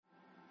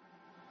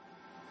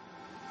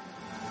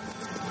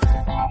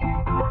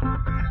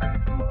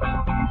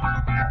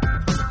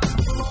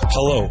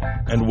Hello,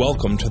 and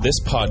welcome to this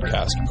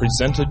podcast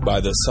presented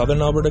by the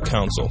Southern Alberta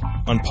Council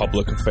on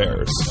Public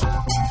Affairs.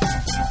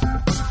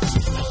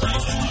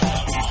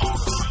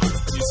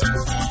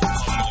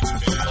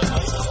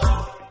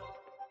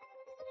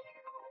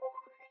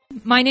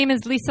 My name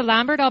is Lisa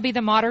Lambert. I'll be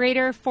the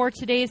moderator for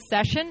today's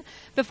session.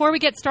 Before we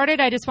get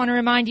started, I just want to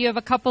remind you of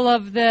a couple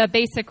of the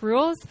basic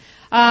rules.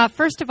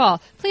 First of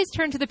all, please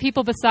turn to the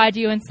people beside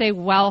you and say,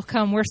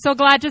 "Welcome. We're so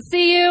glad to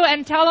see you,"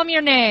 and tell them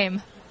your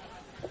name.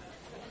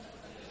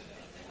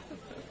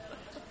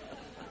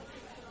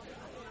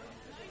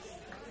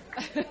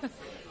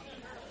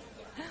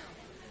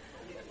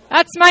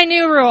 That's my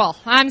new rule.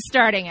 I'm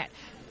starting it.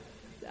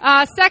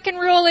 Second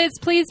rule is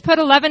please put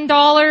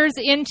 $11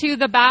 into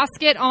the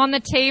basket on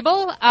the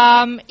table.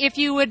 If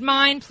you would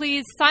mind,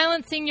 please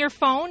silencing your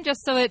phone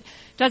just so it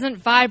doesn't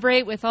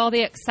vibrate with all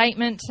the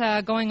excitement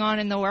going on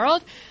in the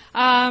world.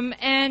 I'm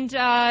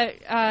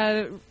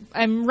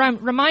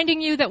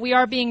reminding you that we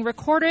are being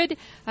recorded,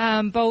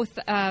 both,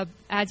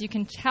 as you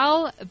can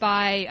tell,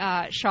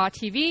 by Shaw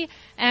TV,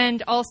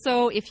 and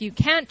also, if you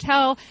can't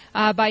tell,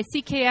 by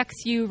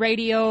CKXU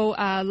Radio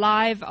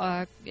live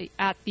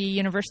at the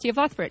University of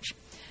Lethbridge.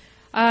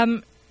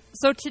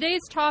 So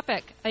today's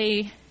topic,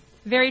 a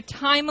very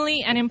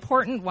timely and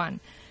important one,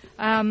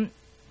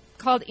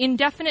 called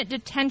Indefinite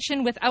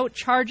Detention Without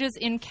Charges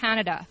in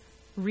Canada.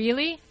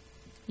 Really?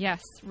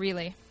 Yes,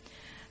 really.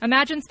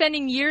 Imagine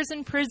spending years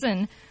in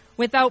prison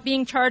without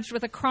being charged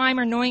with a crime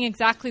or knowing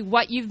exactly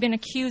what you've been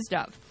accused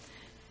of.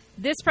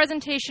 This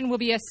presentation will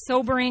be a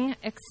sobering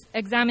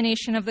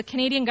examination of the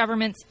Canadian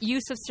government's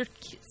use of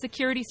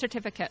security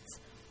certificates.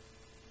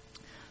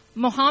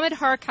 Mohamed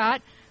Harkat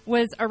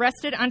was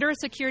arrested under a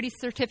security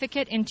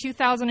certificate in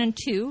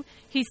 2002.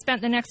 He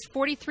spent the next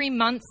 43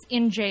 months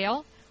in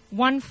jail,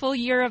 1 full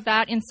year of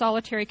that in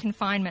solitary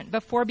confinement,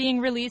 before being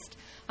released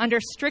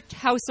under strict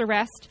house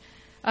arrest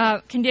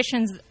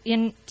conditions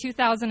in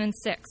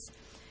 2006.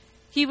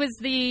 He was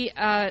the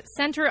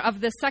center of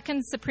the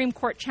second Supreme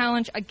Court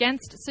challenge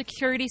against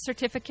security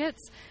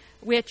certificates,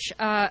 which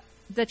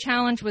the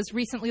challenge was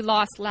recently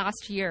lost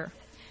last year.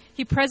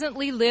 He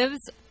presently lives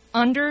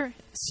under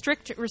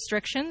strict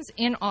restrictions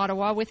in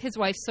Ottawa with his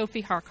wife,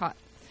 Sophie Harkat.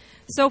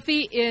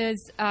 Sophie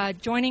is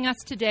joining us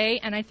today,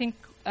 and I think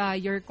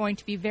you're going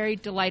to be very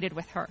delighted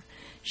with her.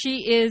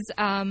 She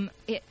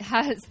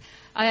has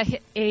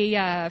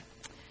a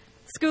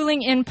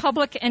schooling in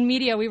public and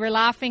media. We were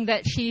laughing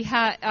that she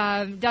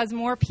does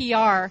more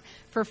PR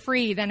for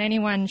free than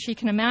anyone she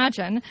can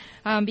imagine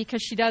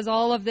because she does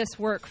all of this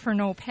work for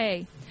no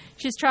pay.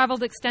 She's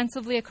traveled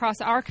extensively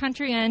across our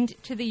country and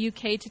to the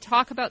UK to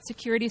talk about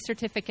security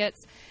certificates,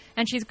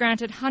 and she's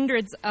granted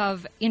hundreds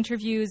of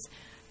interviews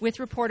with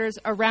reporters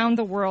around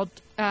the world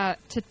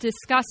to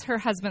discuss her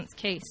husband's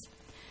case.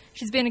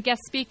 She's been a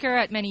guest speaker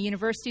at many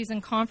universities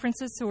and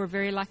conferences, so we're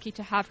very lucky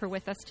to have her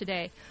with us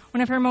today.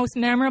 One of her most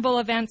memorable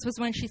events was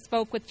when she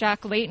spoke with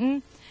Jack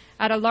Layton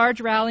at a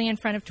large rally in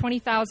front of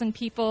 20,000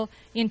 people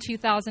in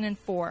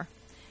 2004.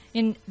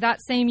 In that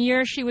same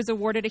year, she was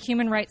awarded a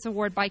Human Rights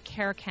Award by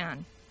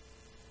CareCan.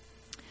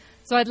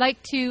 So I'd like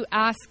to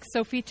ask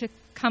Sophie to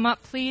come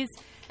up, please,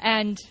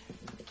 and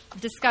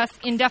discuss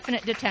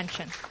indefinite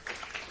detention.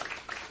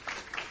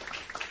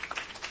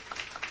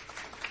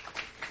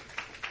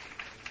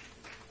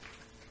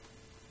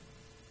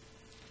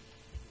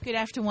 Good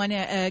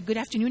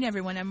afternoon,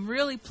 everyone. I'm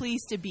really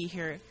pleased to be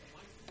here.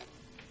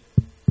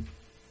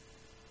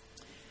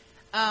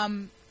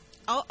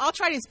 I'll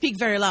try to speak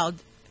very loud.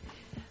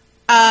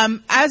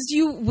 As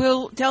you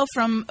will tell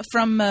from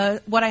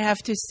what I have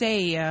to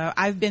say,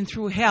 I've been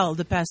through hell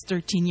the past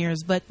 13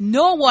 years, but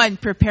no one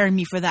prepared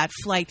me for that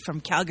flight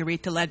from Calgary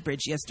to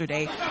Lethbridge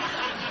yesterday.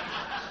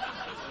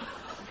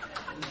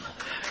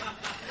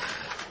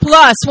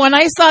 Plus, when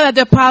I saw that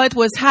the pilot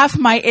was half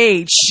my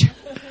age,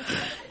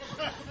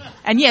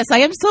 and yes, I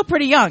am still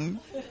pretty young.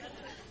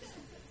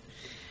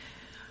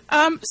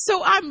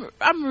 So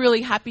I'm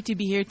really happy to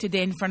be here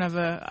today in front of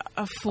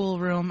a full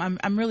room.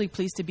 I'm really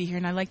pleased to be here,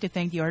 and I'd like to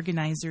thank the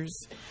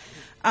organizers.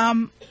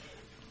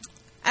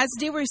 As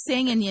they were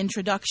saying in the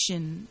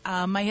introduction,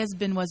 my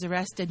husband was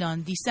arrested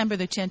on December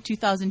the 10th,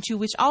 2002,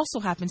 which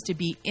also happens to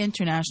be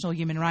International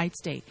Human Rights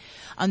Day,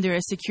 under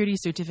a security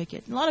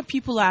certificate. A lot of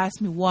people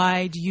ask me,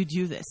 why do you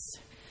do this?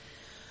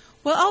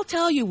 Well, I'll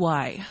tell you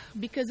why.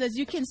 Because as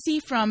you can see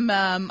from,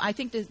 I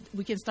think that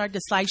we can start the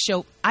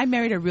slideshow, I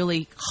married a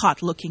really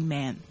hot-looking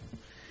man.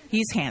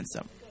 He's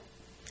handsome.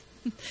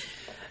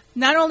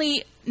 Not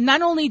only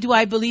do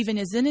I believe in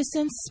his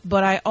innocence,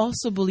 but I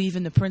also believe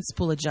in the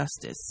principle of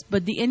justice.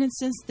 But the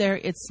innocence there,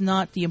 it's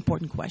not the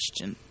important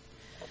question.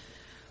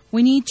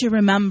 We need to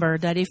remember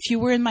that if you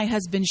were in my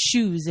husband's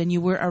shoes and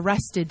you were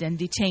arrested and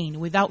detained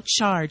without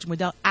charge,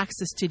 without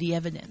access to the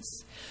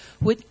evidence,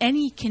 would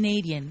any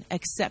Canadian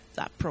accept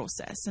that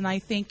process? And I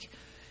think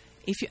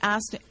if you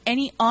ask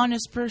any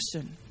honest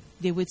person,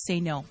 they would say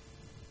no.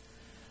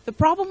 The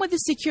problem with the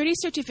security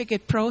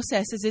certificate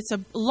process is it's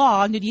a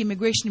law under the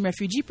Immigration and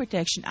Refugee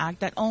Protection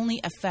Act that only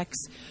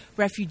affects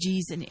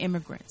refugees and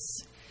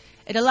immigrants.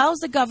 It allows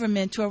the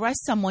government to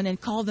arrest someone and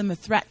call them a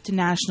threat to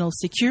national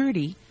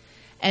security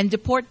and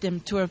deport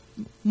them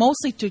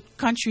mostly to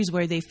countries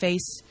where they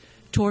face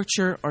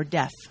torture or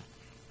death.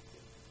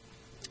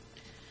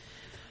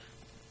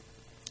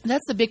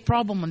 That's the big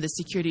problem on the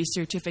security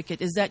certificate,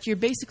 is that you're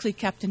basically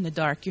kept in the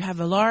dark. You have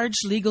a large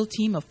legal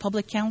team of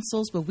public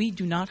counsels, but we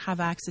do not have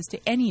access to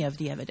any of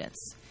the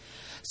evidence.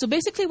 So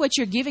basically what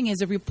you're giving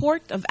is a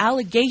report of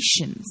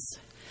allegations.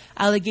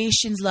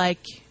 Allegations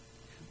like,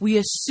 we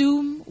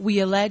assume, we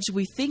allege,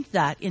 we think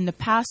that in the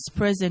past,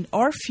 present,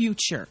 or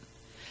future,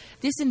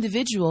 this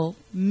individual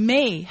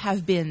may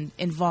have been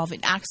involved in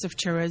acts of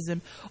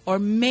terrorism or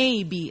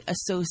may be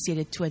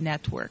associated to a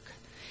network.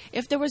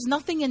 If there was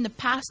nothing in the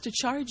past to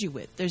charge you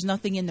with, there's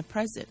nothing in the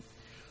present.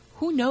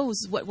 Who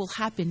knows what will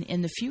happen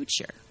in the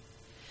future?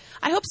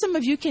 I hope some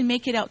of you can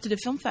make it out to the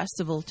film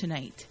festival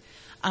tonight.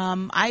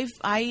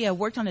 I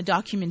worked on a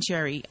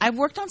documentary. I've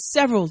worked on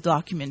several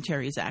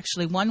documentaries,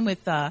 actually. One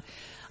with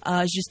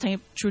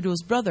Justin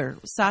Trudeau's brother,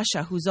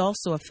 Sacha, who's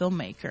also a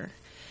filmmaker,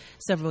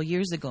 several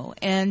years ago.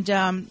 And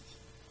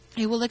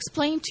it will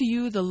explain to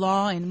you the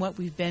law and what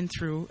we've been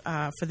through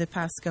for the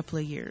past couple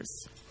of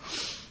years.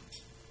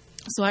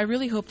 So I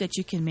really hope that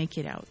you can make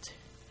it out.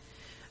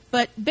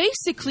 But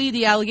basically,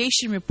 the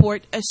allegation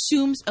report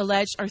assumes,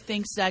 alleged, or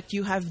thinks that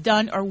you have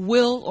done or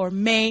will or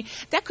may.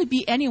 That could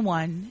be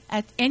anyone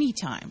at any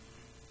time.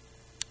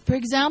 For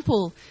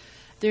example,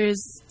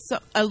 there's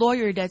a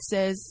lawyer that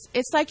says,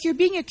 it's like you're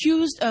being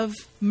accused of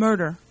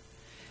murder,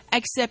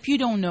 except you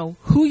don't know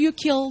who you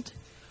killed,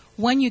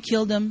 when you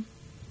killed them,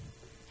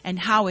 and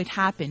how it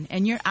happened.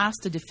 And you're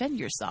asked to defend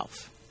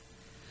yourself.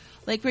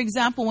 Like, for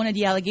example, one of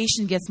the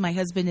allegations against my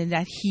husband is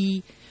that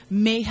he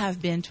may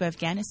have been to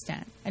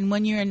Afghanistan. And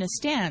when you're in a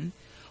stand,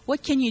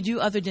 what can you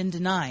do other than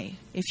deny?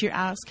 If you're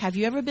asked, have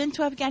you ever been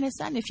to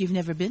Afghanistan? If you've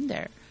never been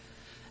there,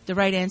 the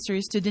right answer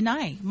is to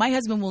deny. My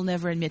husband will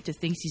never admit to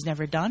things he's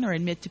never done or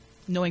admit to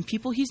knowing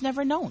people he's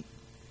never known.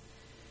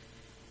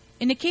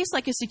 In a case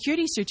like a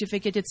security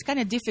certificate, it's kind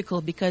of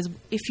difficult because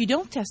if you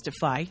don't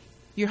testify,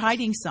 you're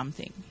hiding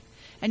something.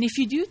 And if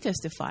you do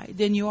testify,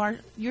 then you're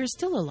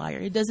still a liar.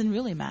 It doesn't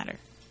really matter.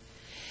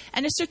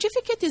 And a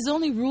certificate is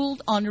only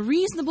ruled on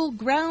reasonable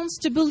grounds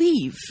to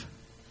believe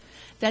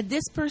that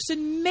this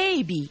person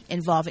may be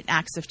involved in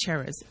acts of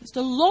terrorism. It's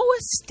the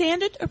lowest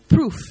standard of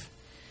proof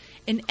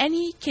in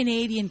any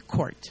Canadian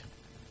court.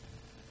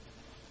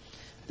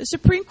 The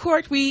Supreme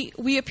Court, we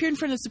appeared in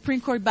front of the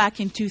Supreme Court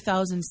back in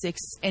 2006.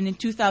 And in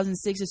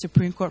 2006, the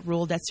Supreme Court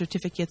ruled that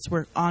certificates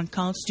were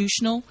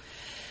unconstitutional,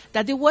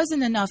 that there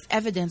wasn't enough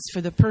evidence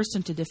for the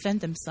person to defend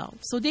themselves.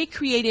 So they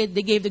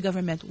gave the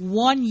government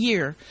 1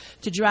 year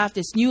to draft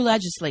this new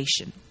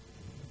legislation.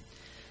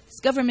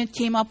 This government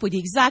came up with the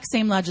exact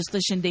same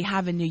legislation they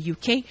have in the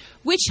UK,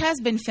 which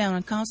has been found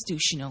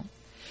unconstitutional,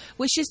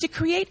 which is to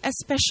create a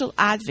special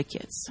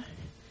advocates.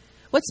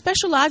 What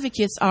special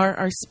advocates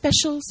are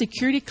special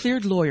security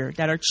cleared lawyers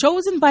that are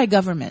chosen by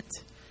government,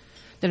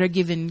 that are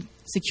given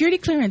security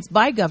clearance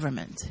by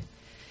government,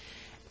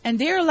 and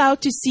they're allowed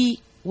to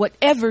see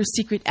whatever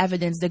secret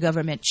evidence the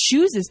government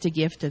chooses to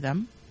give to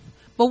them.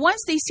 But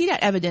once they see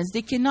that evidence,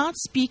 they cannot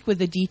speak with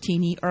the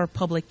detainee or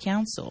public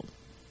counsel.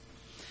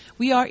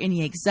 We are in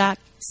the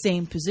exact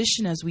same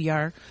position as we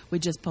are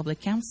with just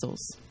public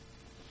counsels.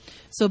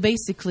 So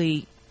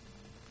basically,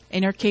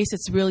 in our case,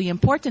 it's really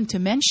important to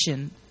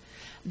mention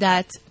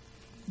that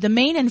the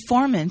main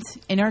informant,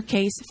 in our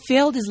case,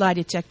 failed his lie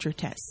detector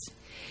test.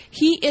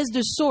 He is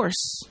the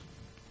source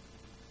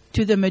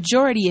to the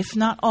majority, if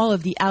not all,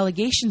 of the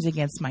allegations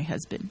against my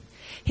husband.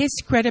 His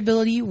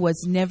credibility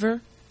was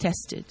never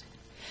tested.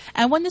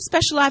 And when the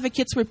special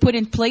advocates were put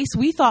in place,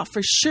 we thought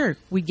for sure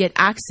we'd get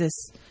access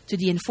to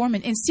the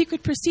informant in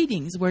secret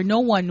proceedings where no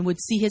one would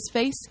see his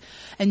face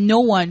and no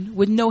one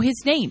would know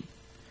his name.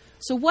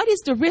 So what is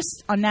the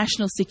risk on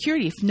national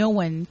security if no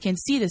one can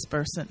see this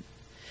person?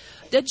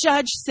 The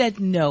judge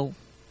said no.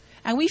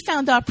 And we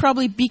found out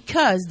probably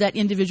because that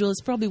individual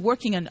is probably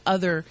working on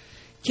other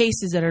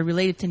cases that are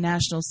related to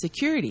national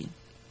security.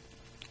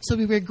 So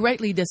we were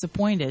greatly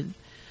disappointed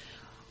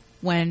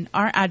when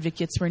our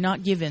advocates were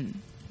not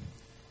given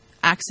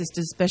access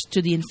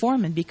to the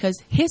informant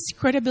because his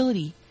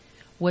credibility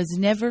was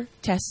never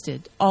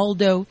tested,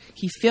 although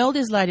he failed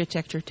his lie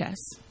detector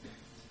test.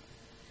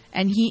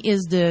 And he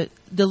is the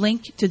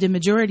link to the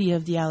majority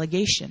of the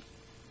allegation.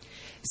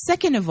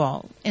 Second of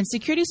all, in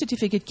security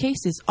certificate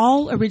cases,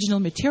 all original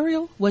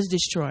material was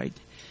destroyed.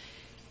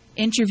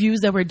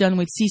 Interviews that were done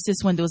with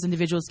CSIS when those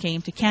individuals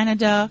came to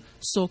Canada,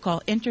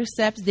 so-called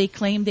intercepts they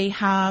claim they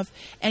have,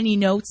 any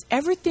notes,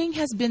 everything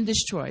has been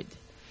destroyed.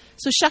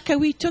 So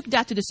Shakawi took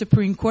that to the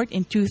Supreme Court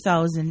in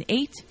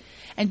 2008,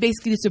 and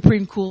basically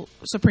the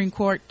Supreme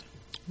Court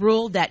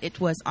ruled that it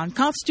was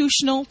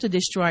unconstitutional to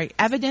destroy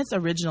evidence,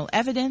 original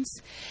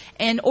evidence,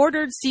 and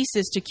ordered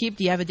CSIS to keep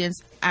the evidence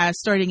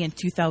starting in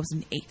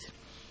 2008.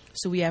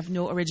 So we have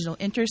no original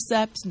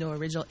intercepts, no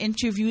original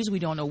interviews. We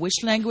don't know which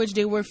language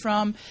they were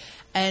from.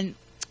 And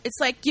it's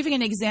like giving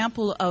an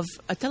example of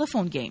a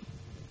telephone game.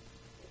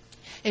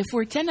 If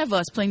we're 10 of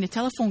us playing the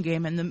telephone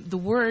game and the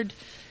word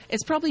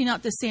it's probably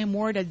not the same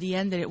word at the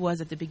end that it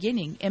was at the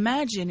beginning.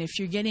 Imagine if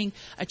you're getting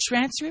a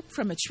transcript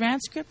from a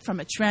transcript from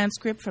a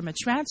transcript from a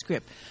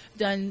transcript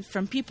done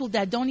from people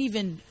that don't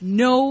even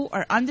know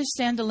or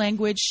understand the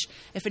language.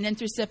 If an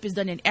intercept is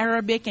done in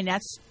Arabic and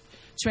that's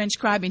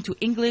transcribed into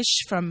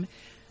English from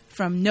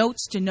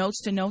notes to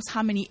notes to notes,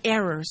 how many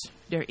errors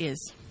there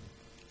is.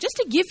 Just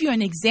to give you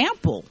an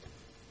example,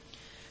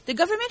 the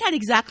government had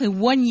exactly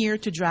 1 year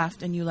to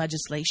draft a new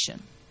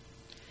legislation.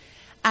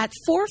 At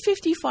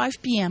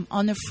 4:55 p.m.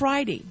 on a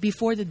Friday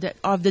before the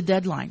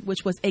deadline,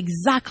 which was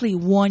exactly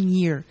 1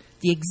 year,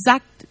 the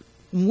exact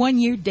 1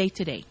 year date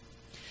today.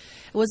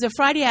 It was a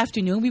Friday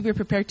afternoon. We were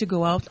prepared to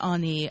go out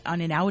on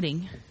an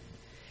outing.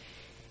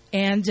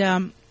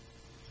 And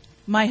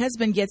my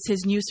husband gets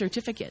his new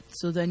certificate.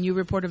 So the new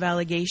report of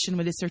allegation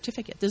with his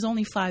certificate. There's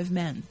only 5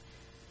 men.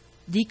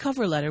 The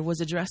cover letter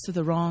was addressed to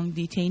the wrong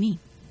detainee.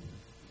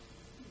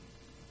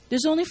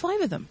 There's only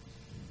 5 of them.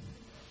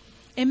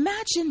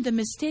 Imagine the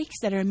mistakes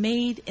that are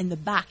made in the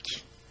back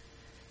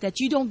that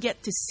you don't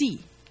get to see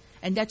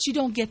and that you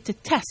don't get to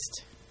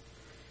test.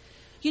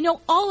 You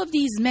know, all of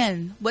these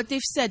men, what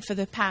they've said for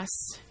the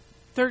past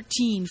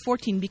 13,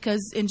 14,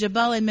 because in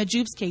Jabal and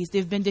Majoub's case,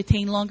 they've been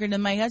detained longer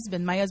than my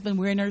husband. My husband,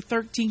 we're in our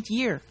 13th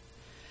year.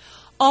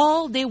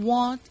 All they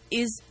want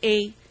is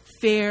a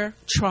fair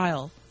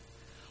trial.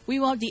 We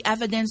want the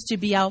evidence to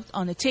be out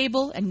on the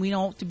table, and we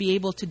want to be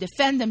able to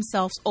defend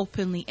themselves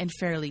openly and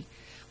fairly.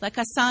 Like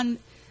Hassan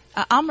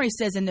Amri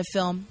says in the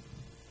film,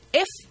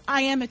 if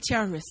I am a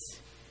terrorist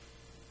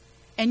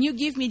and you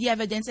give me the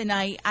evidence and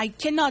I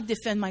cannot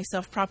defend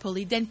myself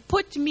properly, then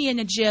put me in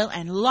a jail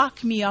and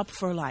lock me up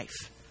for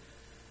life.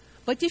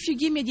 But if you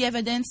give me the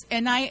evidence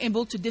and I am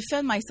able to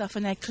defend myself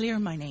and I clear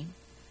my name,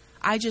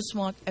 I just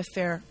want a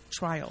fair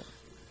trial.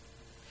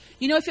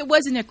 You know, if it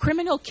was in a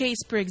criminal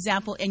case, for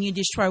example, and you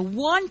destroy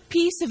one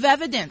piece of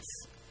evidence,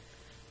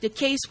 the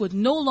case would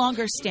no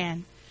longer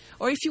stand.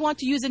 Or if you want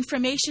to use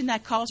information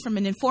that calls from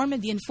an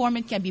informant, the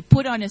informant can be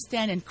put on a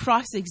stand and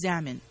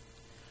cross-examined.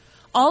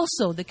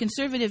 Also, the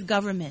conservative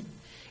government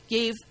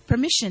gave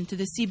permission to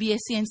the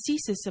CBSA and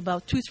CSIS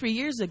about 2-3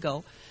 years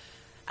ago,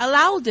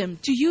 allowed them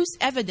to use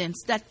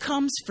evidence that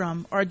comes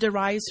from or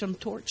derives from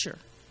torture.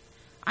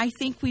 I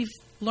think we've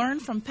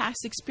learned from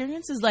past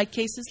experiences, like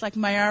cases like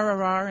Mayar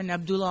Arar and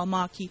Abdullah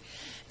Al-Maki,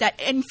 that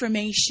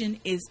information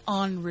is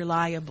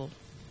unreliable.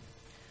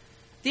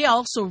 They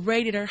also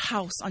raided our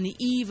house on the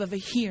eve of a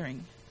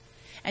hearing.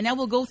 And I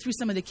will go through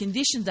some of the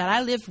conditions that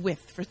I lived with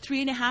for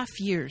 3.5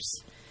 years.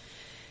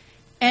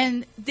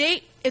 And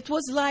it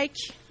was like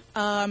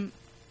a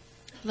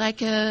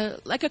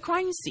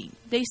crime scene.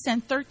 They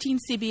sent 13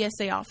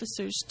 CBSA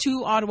officers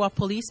to Ottawa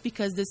Police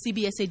because the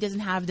CBSA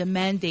doesn't have the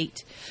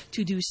mandate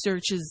to do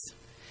searches.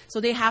 So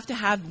they have to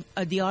have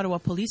the Ottawa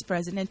Police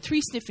present and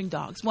 3 sniffing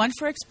dogs, 1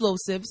 for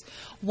explosives,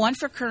 1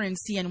 for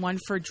currency, and 1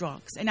 for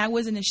drugs. And I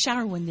was in the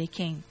shower when they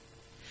came.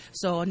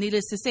 So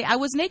needless to say, I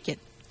was naked.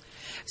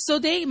 So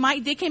they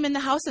came in the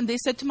house and they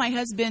said to my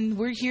husband,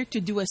 we're here to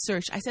do a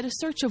search. I said, a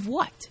search of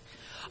what?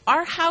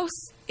 Our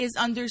house is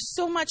under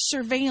so much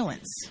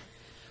surveillance.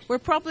 We're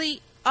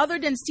probably, other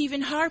than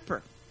Stephen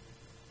Harper,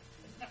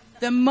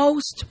 the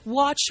most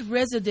watched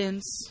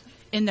residents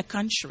in the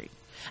country.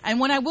 And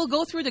when I will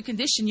go through the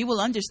condition, you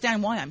will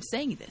understand why I'm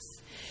saying this.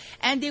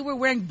 And they were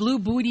wearing blue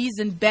booties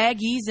and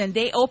baggies, and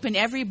they opened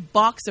every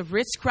box of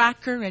Ritz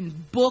cracker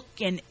and book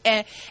and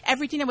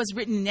everything that was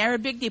written in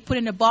Arabic. They put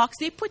in a box.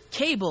 They put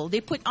cable.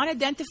 They put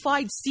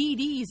unidentified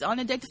CDs,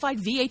 unidentified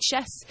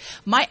VHS.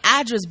 My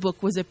address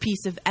book was a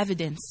piece of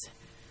evidence.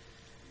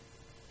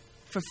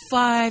 For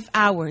 5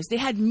 hours. They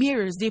had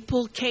mirrors. They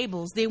pulled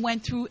cables. They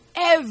went through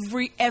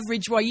every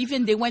drawer.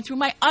 Even they went through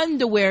my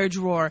underwear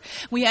drawer.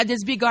 We had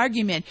this big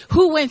argument.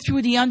 Who went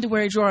through the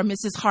underwear drawer,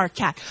 Mrs.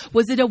 Harkat?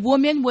 Was it a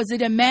woman? Was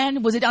it a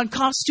man? Was it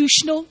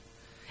unconstitutional?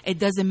 It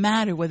doesn't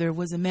matter whether it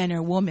was a man or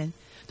a woman.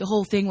 The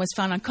whole thing was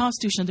found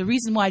unconstitutional. The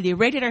reason why they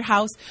raided our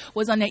house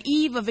was on the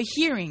eve of a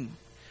hearing,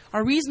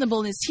 a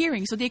reasonableness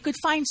hearing, so they could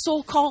find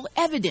so-called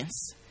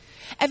evidence.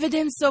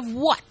 Evidence of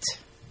what?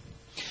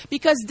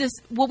 Because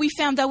what we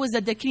found out was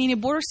that the Canadian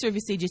Border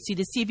Service Agency,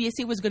 the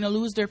CBSA, was going to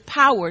lose their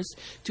powers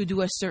to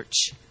do a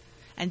search.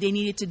 And they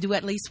needed to do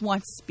at least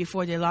once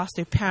before they lost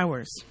their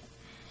powers.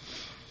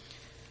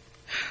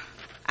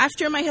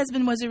 After my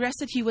husband was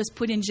arrested, he was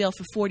put in jail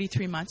for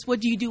 43 months.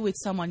 What do you do with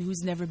someone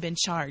who's never been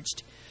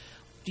charged?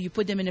 Do you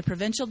put them in a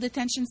provincial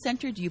detention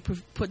center? Do you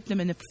put them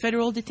in a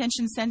federal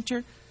detention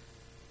center?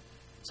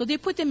 So they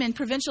put them in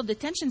provincial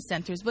detention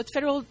centers, but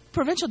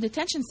provincial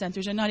detention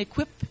centers are not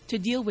equipped to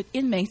deal with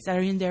inmates that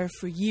are in there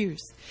for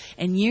years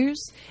and years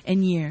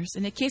and years.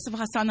 In the case of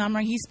Hassan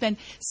Amr, he spent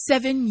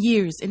 7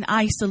 years in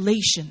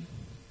isolation.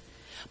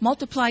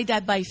 Multiply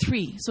that by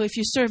 3. So if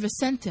you serve a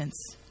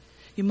sentence,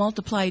 you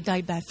multiply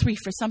that by 3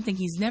 for something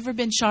he's never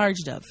been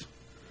charged of.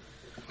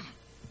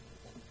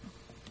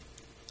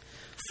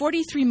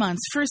 43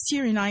 months, first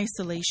year in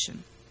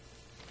isolation.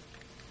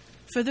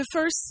 For the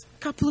first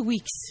couple of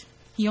weeks,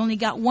 he only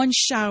got 1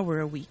 shower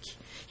a week.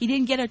 He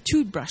didn't get a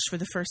toothbrush for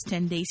the first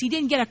 10 days. He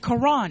didn't get a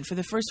Quran for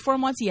the first 4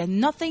 months. He had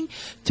nothing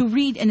to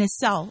read in his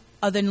cell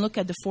other than look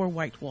at the 4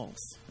 white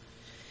walls.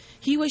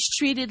 He was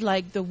treated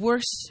like the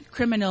worst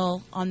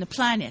criminal on the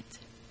planet.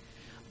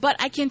 But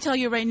I can tell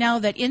you right now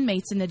that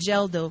inmates in the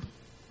jail, though,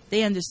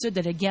 they understood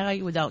that a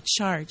guy without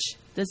charge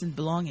doesn't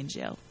belong in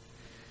jail.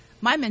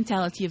 My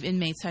mentality of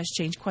inmates has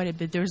changed quite a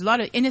bit. There's a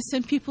lot of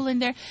innocent people in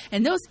there,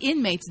 and those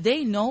inmates,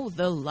 they know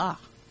the law.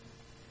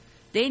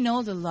 They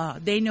know the law.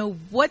 They know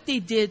what they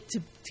did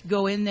to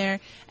go in there,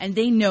 and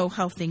they know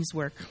how things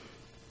work.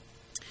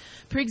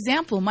 For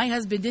example, my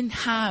husband didn't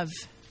have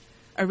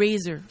a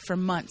razor for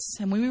months,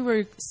 and when we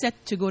were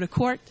set to go to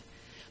court,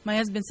 my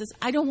husband says,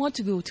 I don't want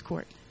to go to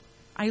court.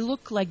 I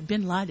look like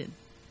Bin Laden.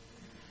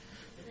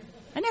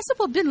 And I said,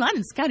 well, Bin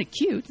Laden's kind of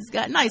cute. He's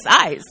got nice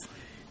eyes.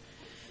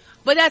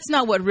 But that's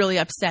not what really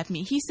upset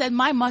me. He said,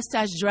 my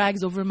mustache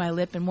drags over my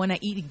lip, and when I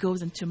eat, it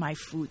goes into my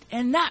food.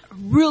 And that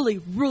really,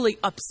 really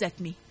upset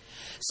me.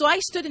 So I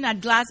stood in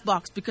that glass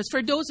box, because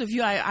for those of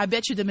you, I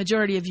bet you the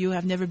majority of you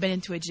have never been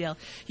into a jail.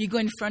 You go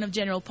in front of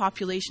general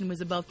population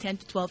with about 10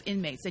 to 12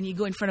 inmates, and you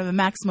go in front of a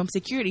maximum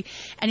security.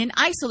 And in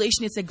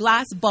isolation, it's a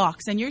glass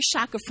box, and you're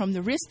shackled from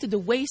the wrist to the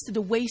waist to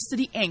the waist to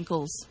the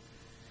ankles.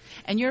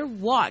 And you're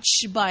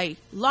watched by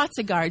lots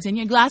of guards in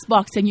your glass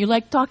box, and you're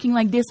like talking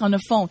like this on a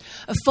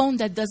phone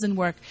that doesn't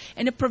work.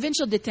 In a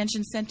provincial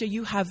detention center,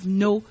 you have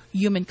no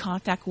human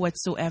contact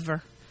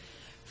whatsoever.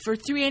 For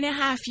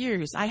 3.5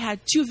 years, I had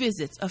 2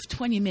 visits of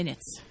 20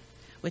 minutes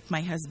with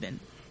my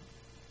husband.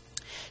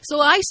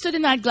 So I stood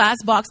in that glass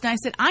box, and I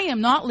said, I am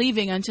not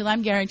leaving until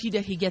I'm guaranteed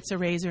that he gets a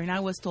razor. And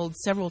I was told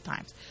several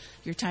times,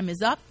 your time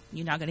is up.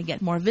 You're not going to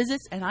get more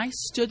visits. And I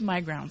stood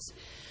my grounds.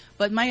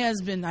 But my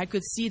husband, I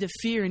could see the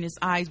fear in his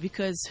eyes,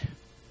 because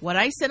what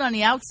I said on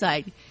the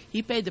outside,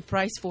 he paid the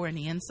price for on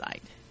the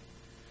inside.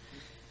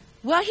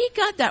 Well, he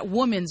got that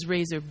woman's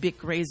razor,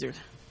 Bic razor.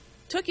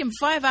 Took him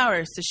 5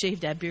 hours to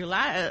shave that beard.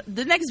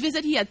 The next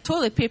visit, he had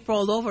toilet paper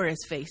all over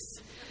his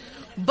face.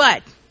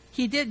 But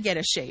he did get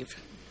a shave.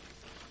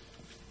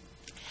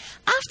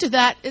 After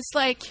that, it's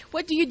like,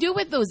 what do you do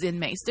with those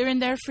inmates? They're in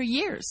there for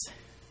years.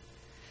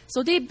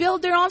 So they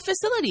built their own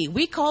facility.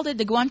 We called it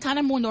the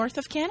Guantanamo North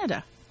of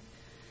Canada.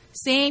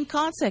 Same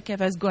concept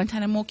as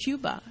Guantanamo,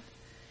 Cuba.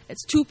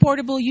 It's 2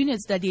 portable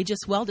units that they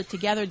just welded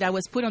together that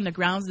was put on the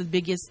grounds of the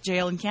biggest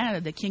jail in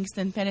Canada, the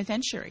Kingston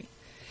Penitentiary.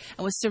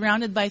 It was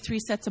surrounded by 3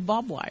 sets of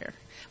barbed wire.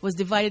 It was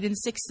divided in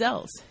 6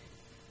 cells.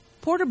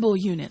 Portable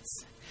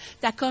units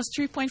that cost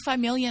 $3.5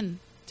 million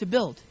to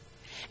build.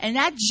 And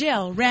that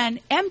jail ran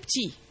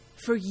empty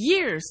for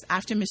years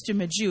after Mr.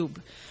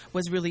 Majoub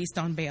was released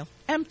on bail.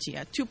 Empty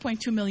at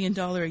 $2.2 million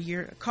a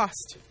year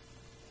cost.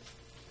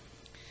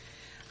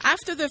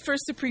 After the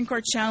first Supreme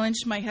Court challenge,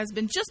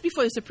 just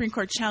before the Supreme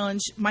Court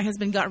challenge, my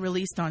husband got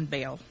released on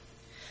bail.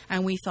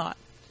 And we thought,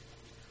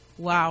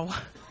 wow,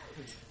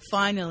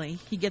 finally,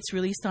 he gets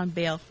released on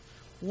bail.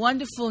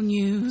 Wonderful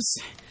news.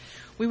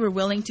 We were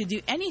willing to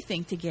do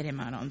anything to get him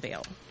out on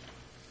bail.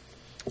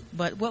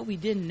 But what we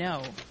didn't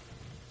know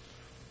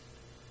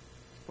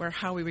were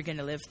how we were going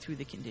to live through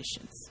the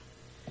conditions.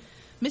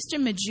 Mr.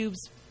 Majoub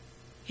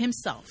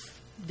himself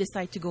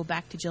decided to go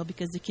back to jail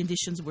because the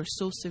conditions were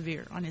so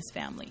severe on his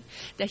family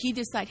that he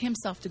decided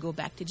himself to go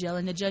back to jail.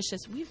 And the judge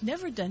says, we've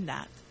never done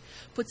that.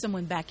 Put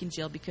someone back in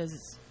jail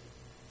because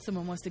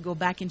someone wants to go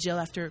back in jail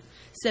after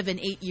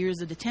 7-8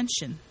 years of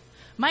detention.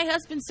 My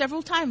husband,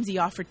 several times he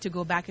offered to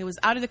go back. It was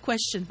out of the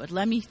question, but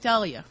let me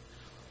tell you,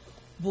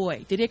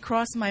 boy, did it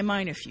cross my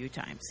mind a few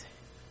times.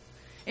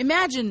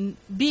 Imagine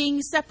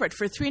being separate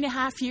for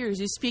 3.5 years.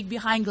 You speak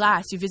behind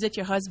glass. You visit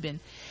your husband.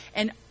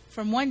 And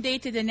from one day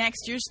to the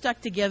next, you're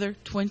stuck together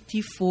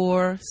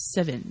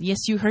 24/7.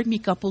 Yes, you heard me,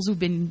 couples who've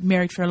been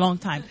married for a long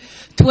time.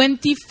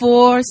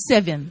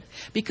 24/7.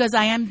 Because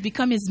I am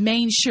become his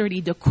main surety.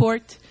 The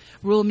court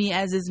ruled me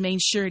as his main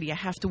surety. I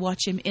have to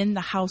watch him in the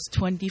house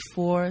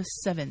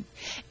 24/7.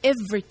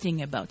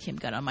 Everything about him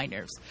got on my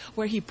nerves.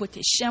 Where he put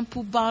his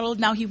shampoo bottle.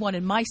 Now he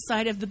wanted my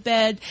side of the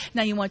bed.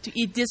 Now you want to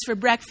eat this for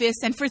breakfast.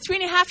 And for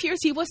 3.5 years,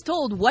 he was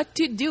told what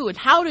to do and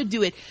how to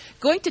do it.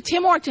 Going to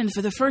Tim Hortons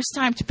for the first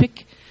time to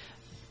pick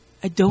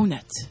a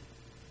donut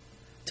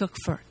took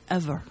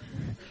forever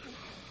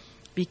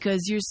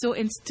because you're so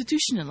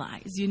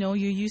institutionalized. You know,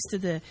 you're used to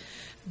the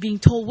being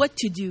told what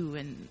to do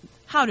and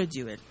how to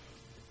do it.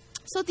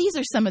 So these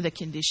are some of the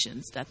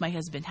conditions that my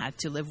husband had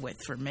to live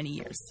with for many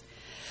years.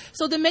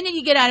 So the minute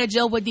you get out of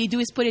jail, what they do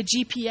is put a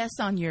GPS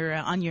on your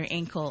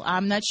ankle.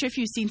 I'm not sure if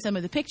you've seen some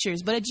of the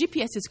pictures, but a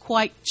GPS is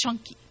quite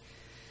chunky.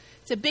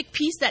 It's a big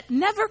piece that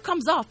never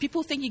comes off.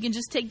 People think you can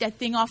just take that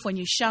thing off when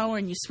you shower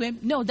and you swim.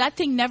 No, that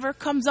thing never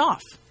comes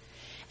off.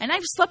 And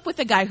I've slept with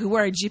a guy who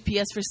wore a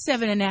GPS for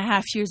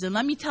 7.5 years. And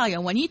let me tell you,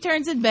 when he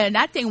turns in bed,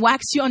 that thing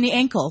whacks you on the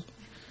ankle.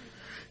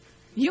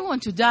 You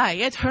want to die.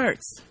 It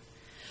hurts.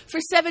 For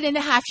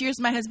 7.5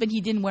 years, my husband,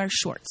 he didn't wear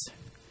shorts.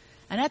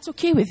 And that's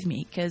okay with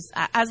me, because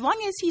as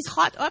long as he's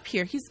hot up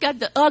here, he's got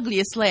the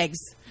ugliest legs.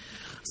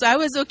 So I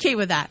was okay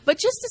with that. But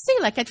just to say,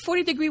 like at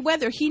 40-degree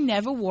weather, he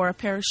never wore a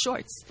pair of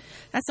shorts.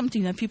 That's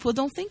something that people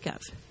don't think of.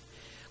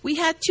 We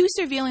had 2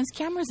 surveillance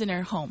cameras in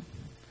our home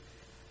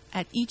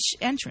at each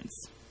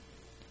entrance.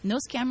 And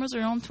those cameras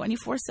are on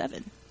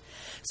 24/7.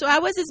 So I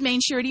was his main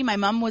surety. My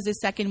mom was his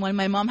second one.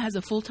 My mom has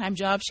a full-time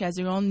job. She has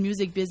her own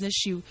music business.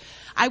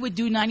 I would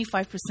do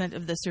 95%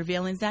 of the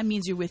surveillance. That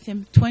means you're with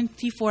him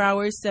 24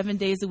 hours, 7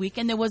 days a week.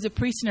 And there was a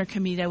priest in our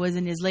community that was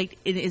in his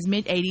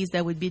mid-80s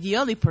that would be the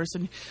only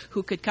person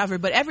who could cover.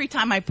 But every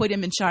time I put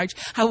him in charge,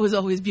 I was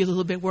always be a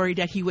little bit worried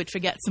that he would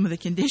forget some of the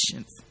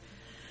conditions.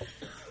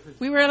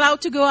 We were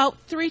allowed to go out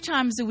 3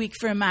 times a week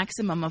for a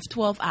maximum of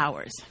 12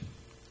 hours.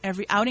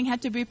 Every outing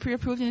had to be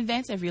pre-approved in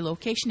advance. Every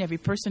location, every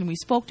person we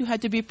spoke to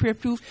had to be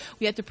pre-approved.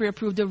 We had to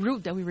pre-approve the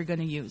route that we were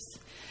going to use.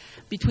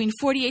 Between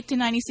 48 to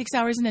 96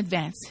 hours in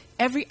advance.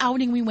 Every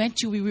outing we went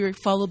to, we were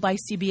followed by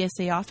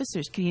CBSA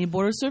officers, Canadian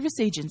Border Service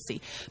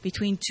Agency.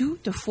 Between 2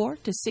 to 4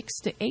 to 6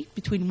 to 8,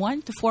 between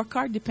 1 to 4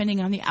 car,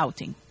 depending on the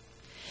outing.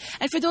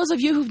 And for those of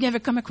you who've never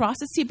come across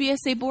a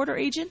CBSA border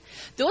agent,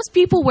 those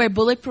people wear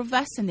bulletproof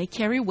vests and they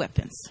carry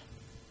weapons.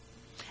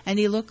 And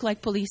they look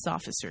like police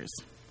officers.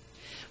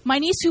 My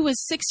niece, who was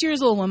 6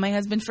 years old when my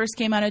husband first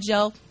came out of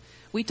jail,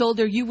 we told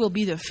her, you will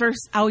be the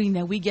first outing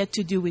that we get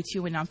to do with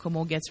you when Uncle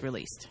Mo gets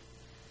released.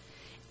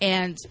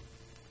 And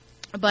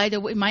by the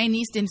way, my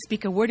niece didn't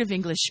speak a word of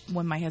English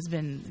when my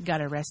husband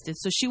got arrested.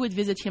 So she would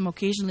visit him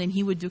occasionally and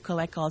he would do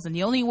collect calls. And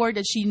the only word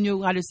that she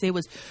knew how to say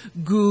was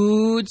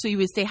good. So he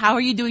would say, how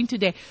are you doing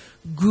today?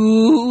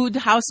 Good.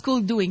 How's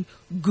school doing?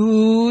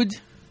 Good.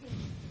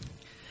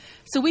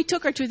 So we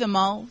took her to the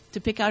mall to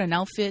pick out an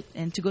outfit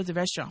and to go to the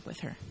restaurant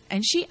with her.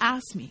 And she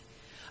asked me,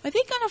 are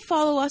they going to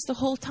follow us the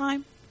whole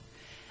time?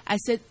 I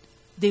said,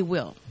 they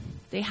will.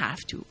 They have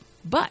to.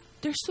 But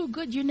they're so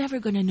good, you're never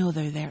going to know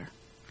they're there.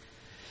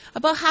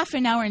 About half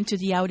an hour into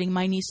the outing,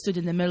 my niece stood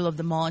in the middle of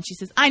the mall and she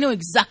says, I know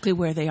exactly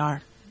where they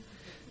are.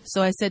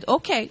 So I said,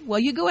 okay, well,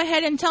 you go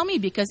ahead and tell me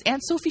because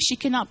Aunt Sophie, she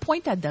cannot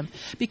point at them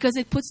because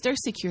it puts their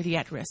security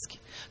at risk.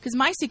 Because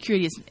my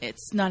security,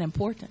 it's not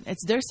important.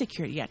 It's their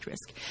security at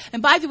risk.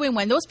 And by the way,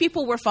 when those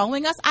people were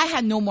following us, I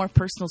had no more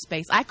personal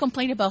space. I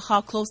complained about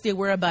how close they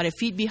were, about a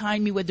feet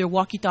behind me with their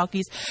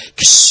walkie-talkies,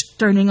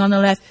 turning on the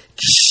left,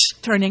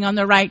 turning on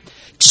the right,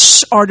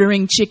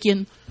 ordering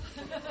chicken.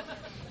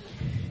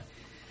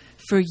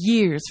 For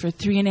years, for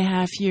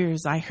 3.5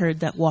 years, I heard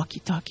that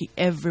walkie-talkie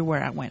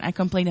everywhere I went. I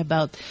complained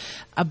about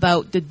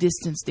the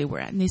distance they were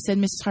at. And they said,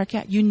 Mrs.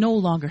 Harkat, you no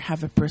longer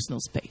have a personal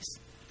space.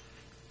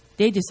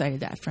 They decided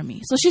that for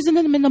me. So she's in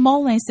the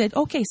mall and I said,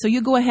 okay, so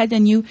you go ahead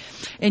and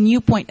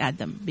you point at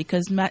them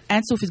because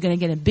Aunt Sophie's going to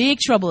get in big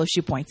trouble if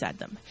she points at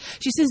them.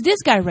 She says, this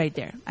guy right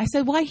there. I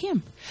said, why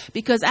him?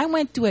 Because I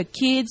went to a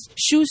kid's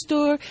shoe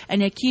store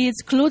and a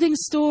kid's clothing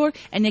store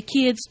and a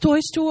kid's toy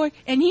store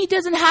and he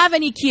doesn't have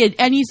any kid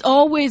and he's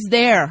always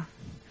there.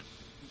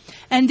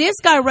 And this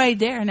guy right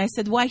there, and I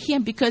said, why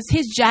him? Because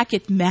his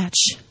jacket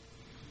matched.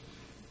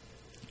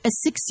 A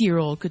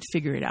 6-year-old could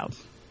figure it out.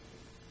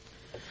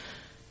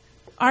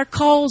 Our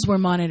calls were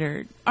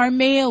monitored. Our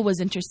mail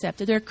was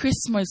intercepted. Our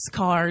Christmas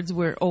cards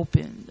were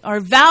opened. Our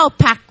Val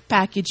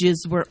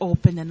packages were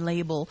open and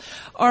labeled.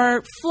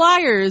 Our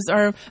flyers,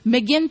 our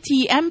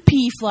McGinty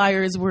MP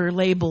flyers were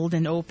labeled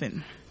and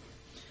open.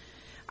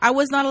 I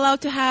was not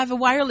allowed to have a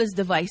wireless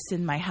device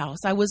in my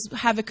house. I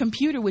have a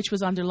computer which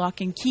was under lock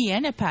and key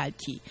and a pad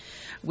key,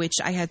 which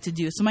I had to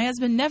do. So my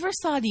husband never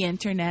saw the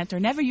internet or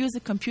never used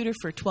a computer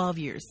for 12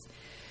 years.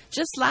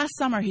 Just last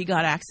summer, he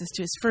got access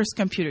to his first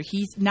computer.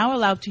 He's now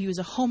allowed to use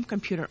a home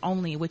computer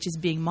only, which is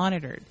being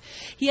monitored.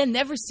 He had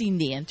never seen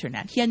the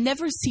internet. He had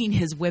never seen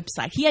his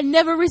website. He had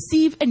never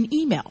received an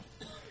email.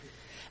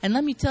 And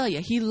let me tell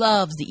you, he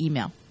loves the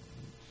email.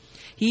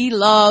 He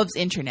loves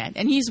internet.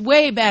 And he's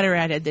way better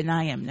at it than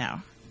I am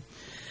now.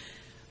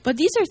 But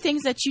these are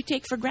things that you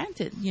take for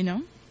granted, you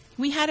know.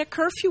 We had a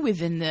curfew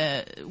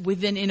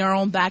in our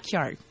own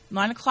backyard.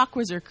 9 o'clock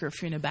was our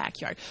curfew in the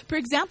backyard. For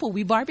example,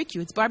 we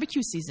barbecue. It's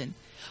barbecue season.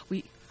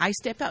 I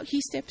step out,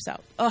 he steps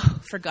out. Oh,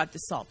 forgot the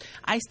salt.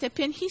 I step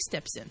in, he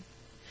steps in.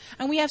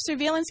 And we have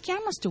surveillance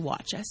cameras to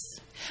watch us.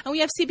 And we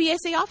have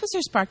CBSA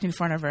officers parked in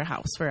front of our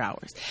house for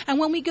hours. And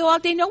when we go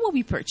out, they know what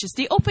we purchased.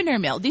 They open our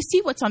mail. They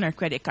see what's on our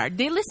credit card.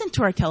 They listen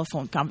to our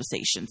telephone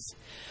conversations.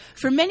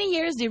 For many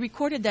years, they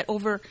recorded that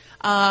over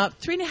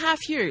 3.5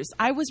 years,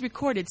 I was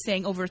recorded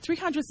saying over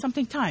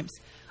 300-something times,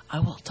 I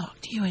will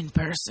talk to you in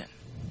person.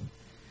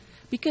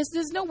 Because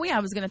there's no way I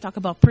was going to talk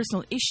about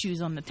personal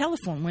issues on the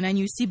telephone when I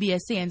knew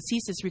CBSA and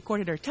CSIS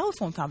recorded our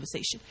telephone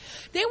conversation.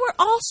 They were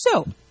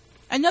also,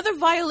 another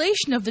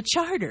violation of the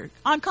Charter,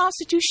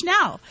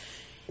 unconstitutional,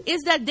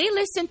 is that they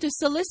listened to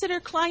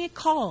solicitor-client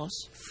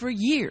calls for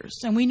years.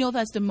 And we know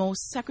that's the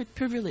most sacred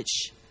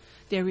privilege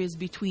there is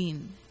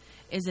between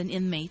is an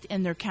inmate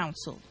and their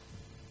counsel.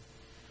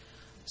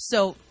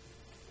 So,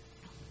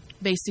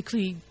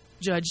 basically,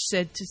 judge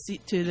said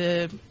to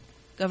the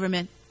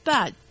government,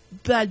 bad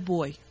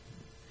boy.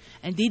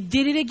 And they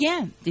did it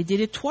again. They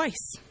did it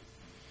twice.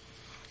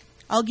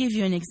 I'll give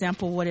you an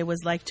example of what it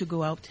was like to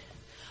go out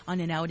on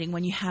an outing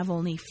when you have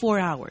only 4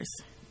 hours.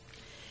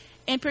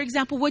 And for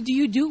example, what do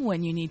you do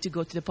when you need to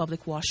go to the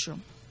public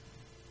washroom?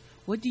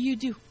 What do you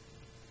do?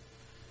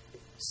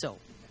 So,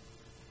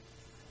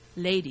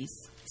 Ladies,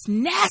 it's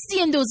nasty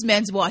in those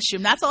men's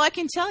washroom. That's all I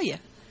can tell you.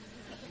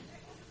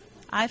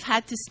 I've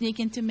had to sneak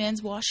into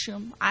men's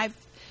washroom. I've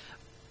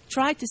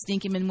tried to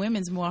sneak him in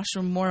women's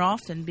washroom more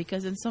often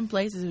because in some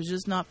places it was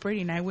just not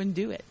pretty and I wouldn't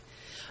do it.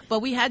 But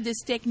we had this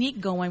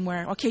technique going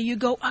where, okay, you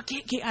go,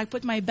 okay, I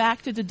put my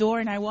back to the door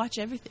and I watch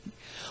everything.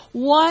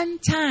 One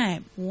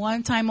time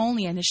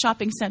only, in a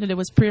shopping center that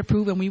was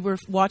pre-approved and we were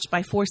watched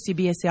by 4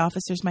 CBSA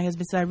officers. My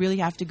husband said, I really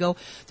have to go.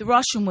 The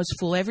washroom was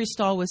full. Every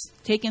stall was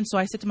taken. So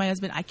I said to my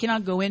husband, I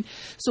cannot go in.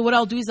 So what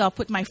I'll do is I'll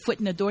put my foot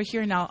in the door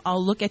here and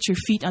I'll look at your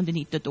feet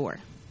underneath the door.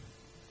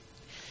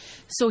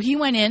 So he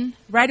went in.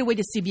 Right away,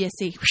 the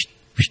CBSA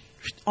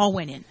all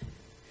went in.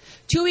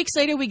 2 weeks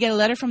later, we get a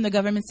letter from the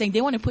government saying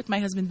they want to put my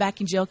husband back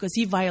in jail because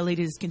he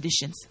violated his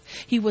conditions.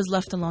 He was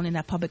left alone in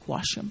that public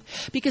washroom.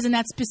 Because in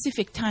that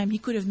specific time, he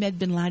could have met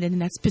bin Laden in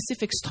that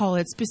specific stall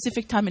at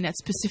specific time in that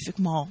specific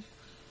mall.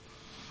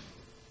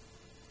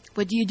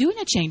 What do you do in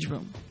a change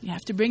room? You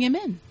have to bring him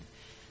in.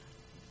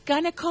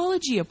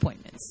 Gynecology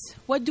appointments.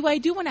 What do I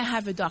do when I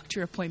have a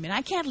doctor appointment?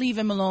 I can't leave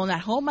him alone at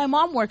home. My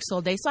mom works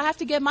all day, so I have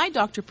to get my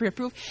doctor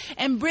pre-approved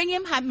and bring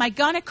him at my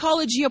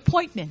gynecology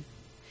appointment.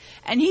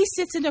 And he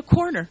sits in the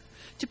corner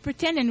to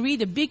pretend and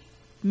read a big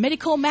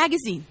medical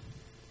magazine.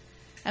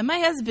 And my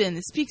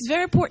husband speaks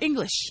very poor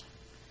English.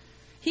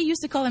 He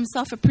used to call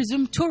himself a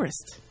presumed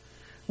tourist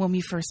when we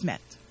first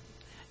met.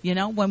 You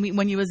know,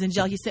 when he was in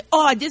jail, he said,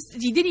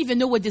 he didn't even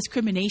know what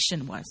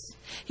discrimination was.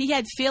 He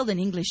had failed an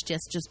English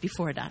test just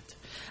before that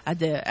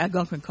at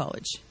Algonquin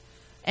College.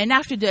 And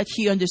after that,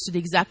 he understood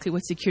exactly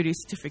what security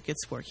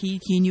certificates were. He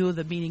knew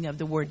the meaning of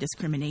the word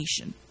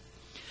discrimination.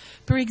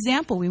 For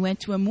example, we went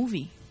to a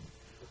movie.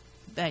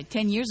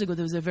 10 years ago,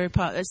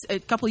 a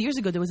couple of years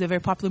ago, there was a very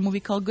popular movie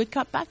called Good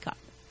Cop, Bad Cop.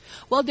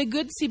 Well, the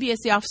good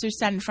CBSA officers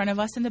sat in front of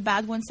us and the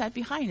bad one sat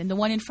behind. And the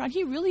one in front,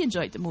 he really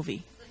enjoyed the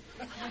movie.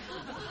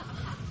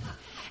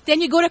 Then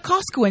you go to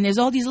Costco and there's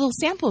all these little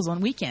samples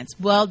on weekends.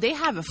 Well, they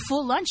have a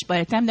full lunch by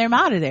the time they're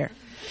out of there.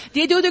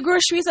 They do the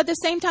groceries at the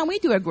same time we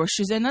do our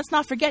groceries. And let's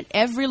not forget,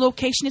 every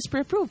location is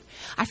pre-approved.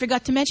 I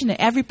forgot to mention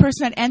that every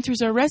person that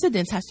enters our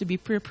residence has to be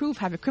pre-approved,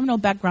 have a criminal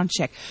background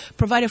check,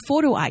 provide a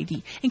photo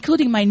ID,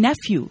 including my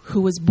nephew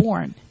who was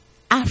born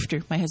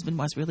after my husband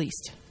was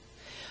released.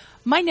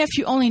 My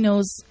nephew only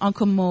knows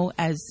Uncle Mo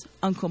as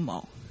Uncle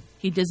Mo.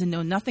 He doesn't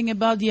know nothing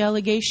about the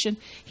allegation.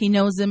 He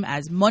knows him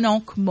as Mon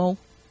Oncle Mo.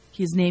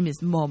 His name is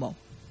Momo.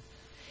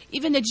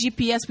 Even the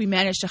GPS we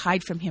managed to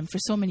hide from him for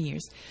so many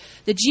years.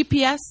 The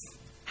GPS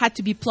had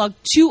to be plugged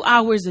 2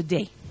 hours a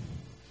day.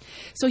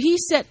 So he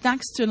sat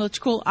next to an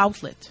electrical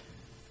outlet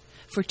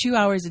for 2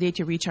 hours a day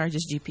to recharge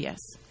his GPS.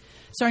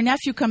 So our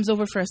nephew comes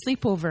over for a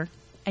sleepover,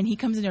 and he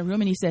comes in our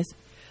room and he says,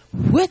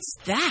 "What's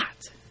that?"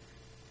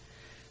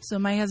 So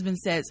my husband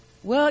says,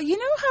 "Well, you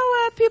know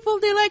how people,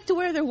 they like to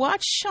wear their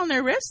watch on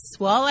their wrists?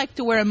 Well, I like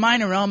to wear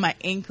mine around my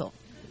ankle."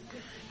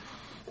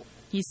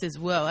 He says,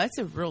 "Well, that's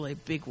a really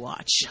big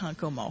watch,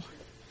 Uncle Mo."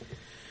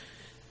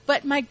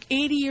 But my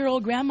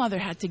 80-year-old grandmother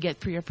had to get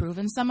pre-approved,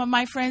 and some of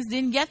my friends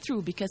didn't get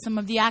through because some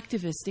of the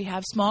activists, they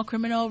have small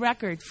criminal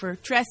records for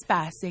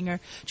trespassing or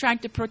trying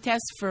to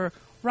protest for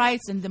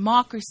rights and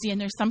democracy,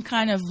 and there's some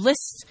kind of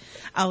list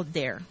out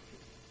there.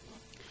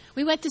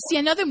 We went to see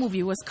another movie.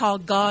 It was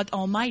called God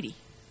Almighty.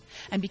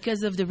 And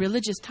because of the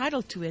religious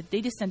title to it,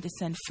 they decided to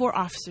send 4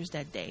 officers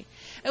that day.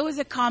 It was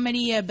a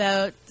comedy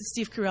about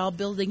Steve Carell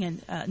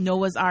building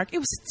Noah's Ark. It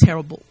was a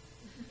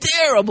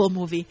terrible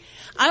movie.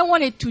 I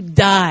wanted to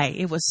die.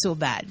 It was so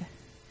bad.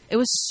 It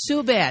was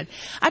so bad.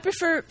 I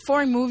prefer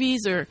foreign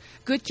movies or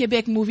good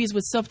Quebec movies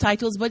with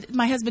subtitles, but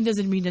my husband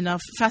doesn't read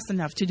fast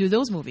enough to do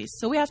those movies.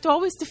 So we have to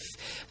always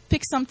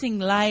pick something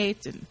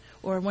light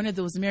or one of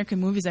those American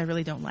movies I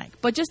really don't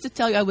like. But just to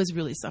tell you, I was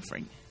really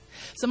suffering.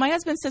 So my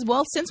husband says,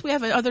 "Well, since we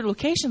have another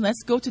location,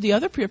 let's go to the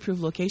other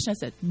pre-approved location." I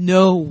said,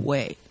 "No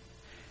way."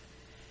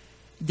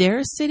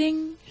 They're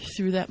sitting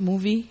through that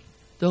movie,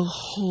 the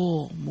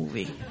whole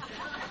movie.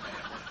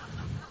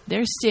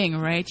 They're staying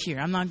right here.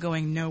 I'm not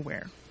going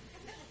nowhere.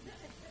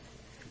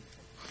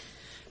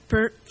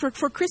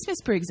 For Christmas,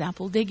 for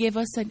example, they gave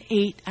us an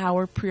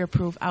 8-hour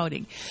pre-approved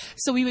outing.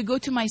 So we would go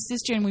to my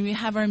sister, and when we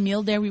have our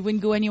meal there, we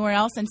wouldn't go anywhere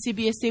else. And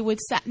CBSA would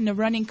sit in a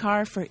running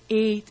car for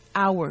 8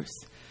 hours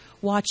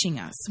watching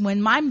us.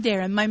 When I'm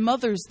there and my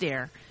mother's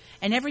there,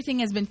 and everything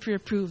has been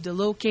pre-approved, the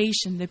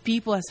location, the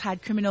people has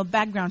had criminal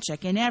background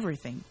check and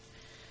everything,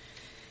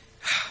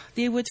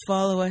 they would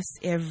follow us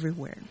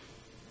everywhere.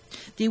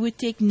 They would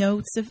take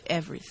notes of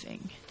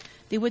everything.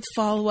 They would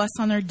follow us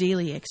on our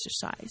daily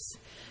exercise.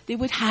 They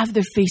would have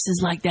their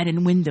faces like that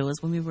in windows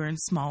when we were in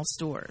small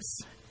stores.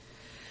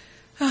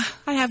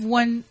 I have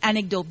one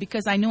anecdote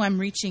because I know I'm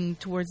reaching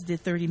towards the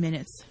 30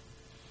 minutes.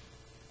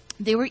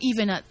 They were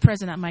even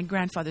present at my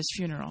grandfather's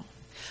funeral.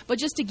 But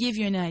just to give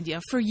you an idea,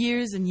 for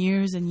years and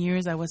years and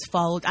years I was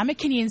followed. I'm a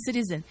Canadian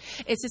citizen.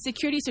 It's a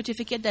security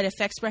certificate that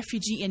affects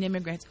refugee and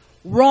immigrants.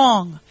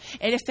 Wrong.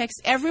 It affects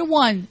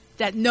everyone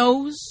that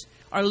knows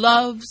or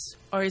loves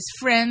or is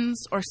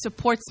friends or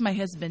supports my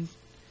husband.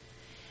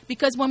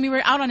 Because when we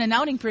were out on an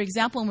outing, for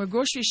example, and we're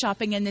grocery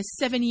shopping, and this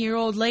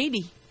 70-year-old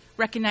lady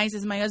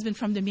recognizes my husband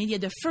from the media,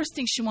 the first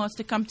thing she wants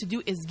to come to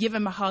do is give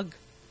him a hug.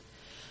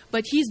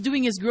 But he's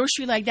doing his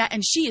grocery like that,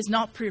 and she is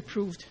not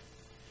pre-approved.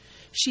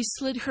 She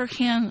slid her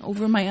hand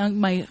over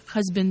my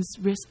husband's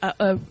wrist,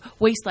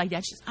 waist like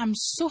that. She says, I'm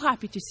so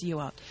happy to see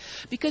you out.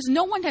 Because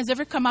no one has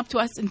ever come up to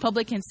us in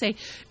public and say,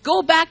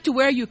 go back to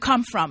where you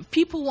come from.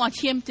 People want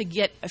him to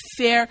get a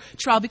fair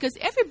trial because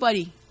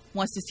everybody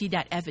wants to see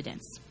that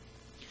evidence.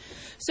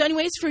 So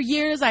anyways, for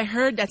years, I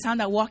heard that sound,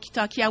 that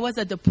walkie-talkie. I was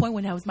at the point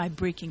when that was my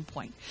breaking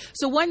point.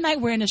 So one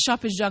night, we're in a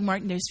Shoppers Drug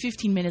Mart, and there's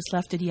 15 minutes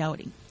left of the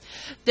outing.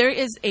 There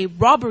is a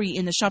robbery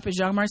in the Shoppers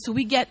Drug Mart, so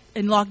we get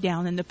in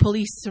lockdown, and the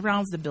police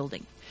surrounds the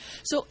building.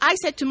 So I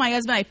said to my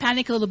husband, I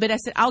panicked a little bit. I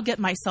said,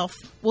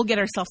 we'll get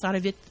ourselves out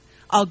of it.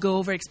 I'll go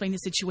over, explain the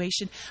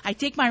situation. I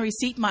take my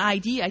receipt, my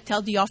ID. I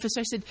tell the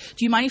officer, I said,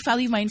 do you mind if I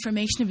leave my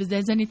information if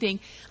there's anything?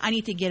 I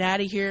need to get out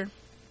of here.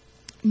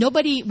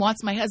 Nobody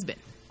wants my husband.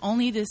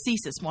 Only the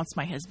CSIS wants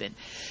my husband.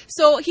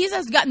 So he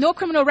has got no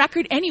criminal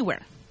record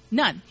anywhere.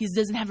 None. He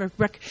doesn't have a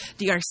record.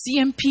 The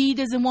RCMP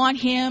doesn't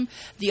want him.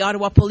 The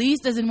Ottawa police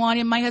doesn't want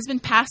him. My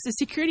husband passed the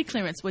security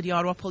clearance with the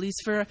Ottawa police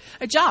for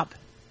a job.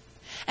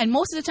 And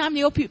most of the time,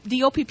 the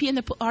OPP and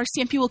the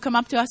RCMP will come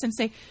up to us and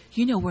say,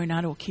 we're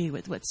not okay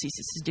with what CSIS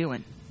is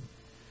doing.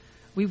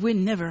 We would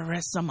never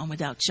arrest someone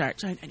without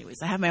charge.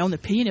 Anyways, I have my own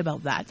opinion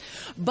about that.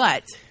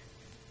 But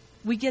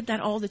we get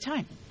that all the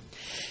time.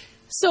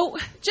 So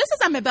just as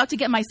I'm about to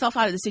get myself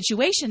out of the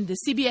situation, the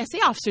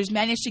CBSA officers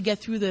manage to get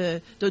through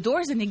the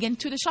doors and they get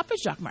into the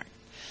Shoppers Drug Mart.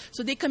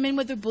 So they come in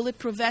with their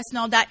bulletproof vests and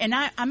all that. And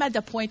I'm at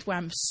the point where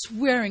I'm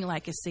swearing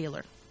like a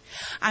sailor.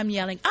 I'm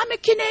yelling, I'm a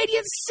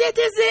Canadian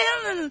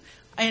citizen.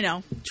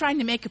 Trying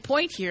to make a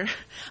point here.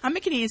 I'm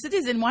a Canadian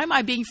citizen. Why am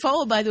I being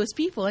followed by those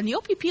people? And the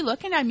OPP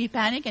looking at me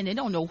panic and they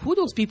don't know who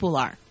those people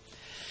are.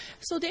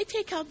 So they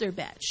take out their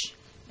badge.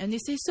 And they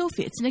say,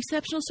 Sophie, it's an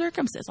exceptional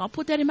circumstance. I'll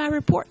put that in my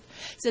report.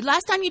 Said,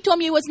 last time you told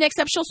me it was an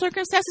exceptional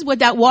circumstance was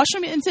that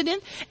washroom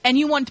incident, and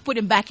you wanted to put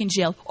him back in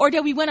jail. Or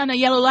that we went on a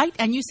yellow light,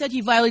 and you said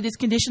he violated his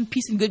condition,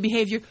 peace and good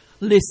behavior.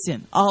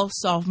 Listen, I'll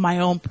solve my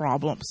own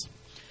problems.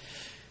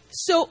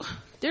 So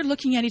they're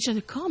looking at each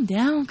other. Calm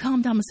down.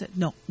 I said,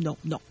 no.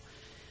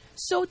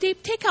 So they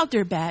take out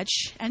their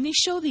badge, and they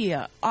show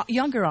the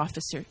younger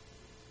officer,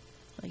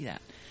 like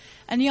that.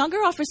 And the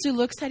younger officer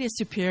looks at his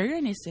superior,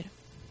 and they say,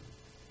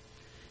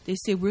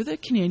 we're the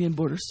Canadian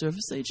Border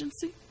Service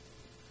Agency.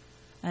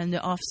 And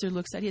the officer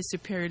looks at his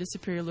superior. The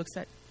superior looks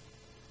at,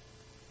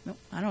 no,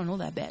 I don't know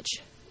that badge.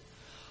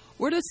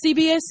 We're the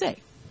CBSA.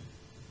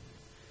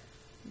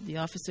 The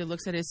officer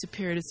looks at his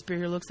superior. The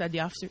superior looks at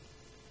the officer.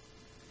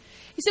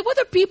 He said, we're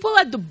the people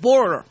at the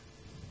border.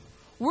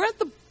 We're at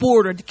the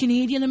border, the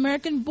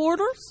Canadian-American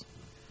borders.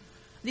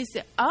 They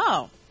said,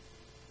 oh.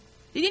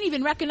 They didn't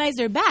even recognize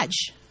their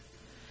badge. I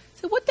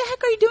said, what the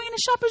heck are you doing in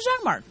the Shoppers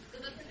Drug Mart?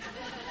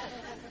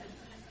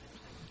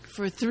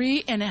 For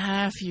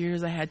 3.5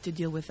 years, I had to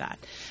deal with that.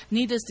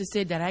 Needless to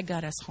say that I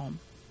got us home.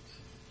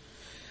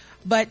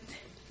 But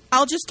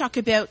I'll just talk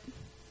about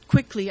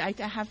quickly. I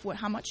have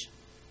how much?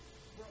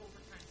 We're over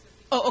time.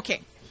 Oh, okay.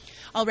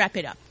 I'll wrap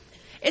it up.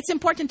 It's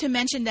important to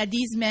mention that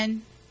these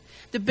men,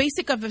 the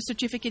basic of a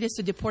certificate is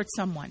to deport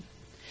someone.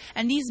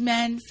 And these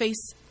men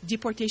face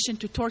deportation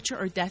to torture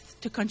or death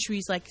to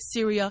countries like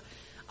Syria,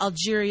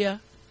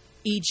 Algeria,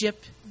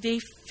 Egypt. They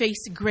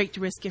face great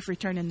risk if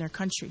returned in their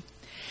country.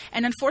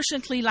 And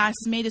unfortunately, last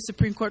May, the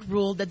Supreme Court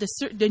ruled that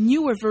the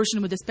newer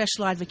version with the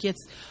special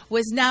advocates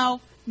was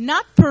now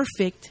not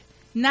perfect,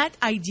 not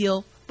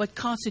ideal, but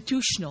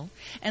constitutional,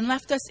 and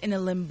left us in a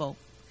limbo.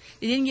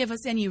 They didn't give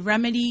us any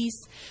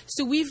remedies.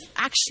 So we've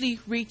actually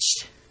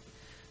reached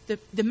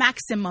the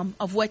maximum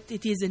of what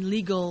it is in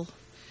legal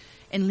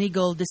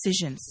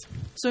decisions.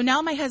 So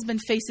now my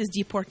husband faces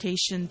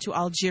deportation to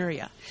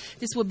Algeria.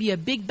 This will be a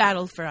big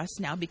battle for us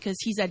now because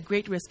he's at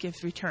great risk of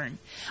return.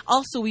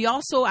 We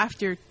also,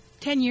 after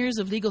 10 years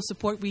of legal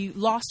support, we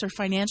lost our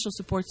financial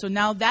support. So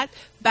now that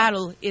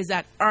battle is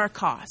at our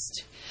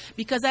cost.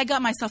 Because I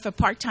got myself a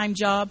part-time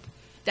job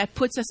that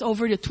puts us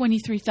over the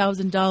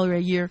 $23,000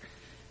 a year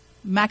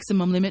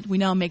maximum limit. We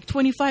now make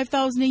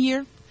 $25,000 a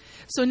year.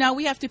 So now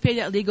we have to pay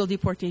that legal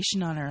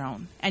deportation on our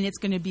own. And it's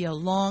going to be a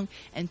long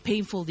and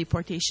painful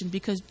deportation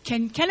because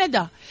can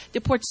Canada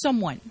deport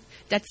someone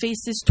that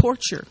faces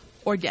torture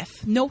or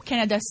death? No,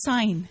 Canada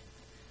signed.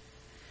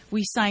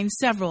 We signed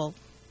several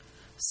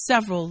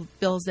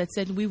bills that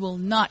said we will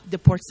not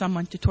deport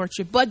someone to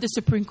torture. But the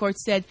Supreme Court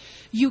said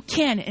you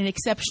can in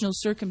exceptional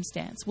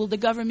circumstance. Will the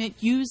government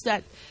use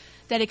that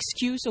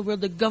excuse, or will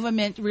the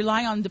government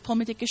rely on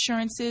diplomatic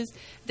assurances?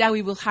 That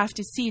we will have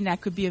to see, and that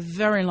could be a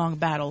very long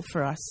battle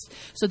for us.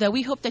 So that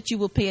we hope that you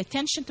will pay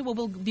attention to what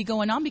will be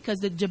going on, because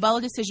the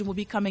Jabala decision will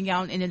be coming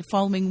out in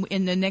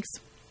the next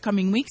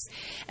coming weeks.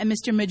 And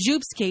Mr.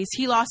 Majoub's case,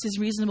 he lost his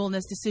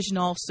reasonableness decision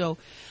also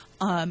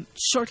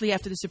shortly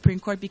after the Supreme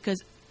Court,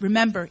 because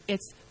remember,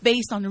 it's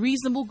based on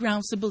reasonable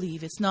grounds to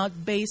believe. It's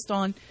not based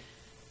on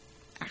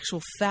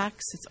actual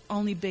facts. It's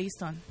only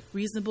based on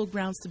reasonable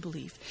grounds to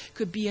believe. It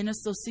could be an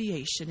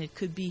association. It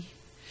could be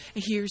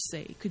a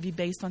hearsay. It could be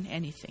based on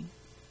anything.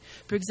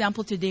 For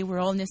example, today we're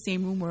all in the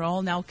same room. We're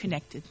all now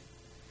connected.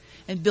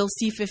 And Bill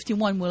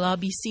C-51 will all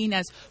be seen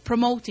as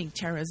promoting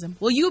terrorism.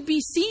 Will you be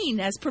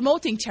seen as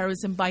promoting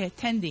terrorism by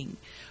attending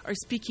or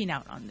speaking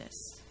out on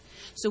this?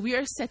 So we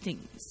are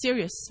setting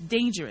serious,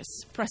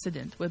 dangerous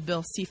precedent with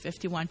Bill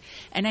C-51.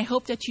 And I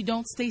hope that you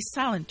don't stay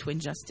silent to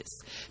injustice.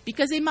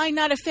 Because it might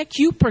not affect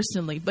you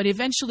personally, but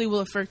eventually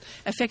will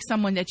affect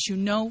someone that you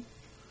know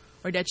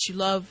or that you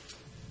love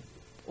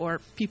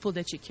or people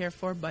that you care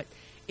for. But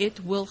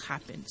it will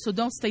happen. So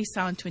don't stay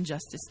silent to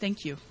injustice.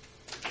 Thank you.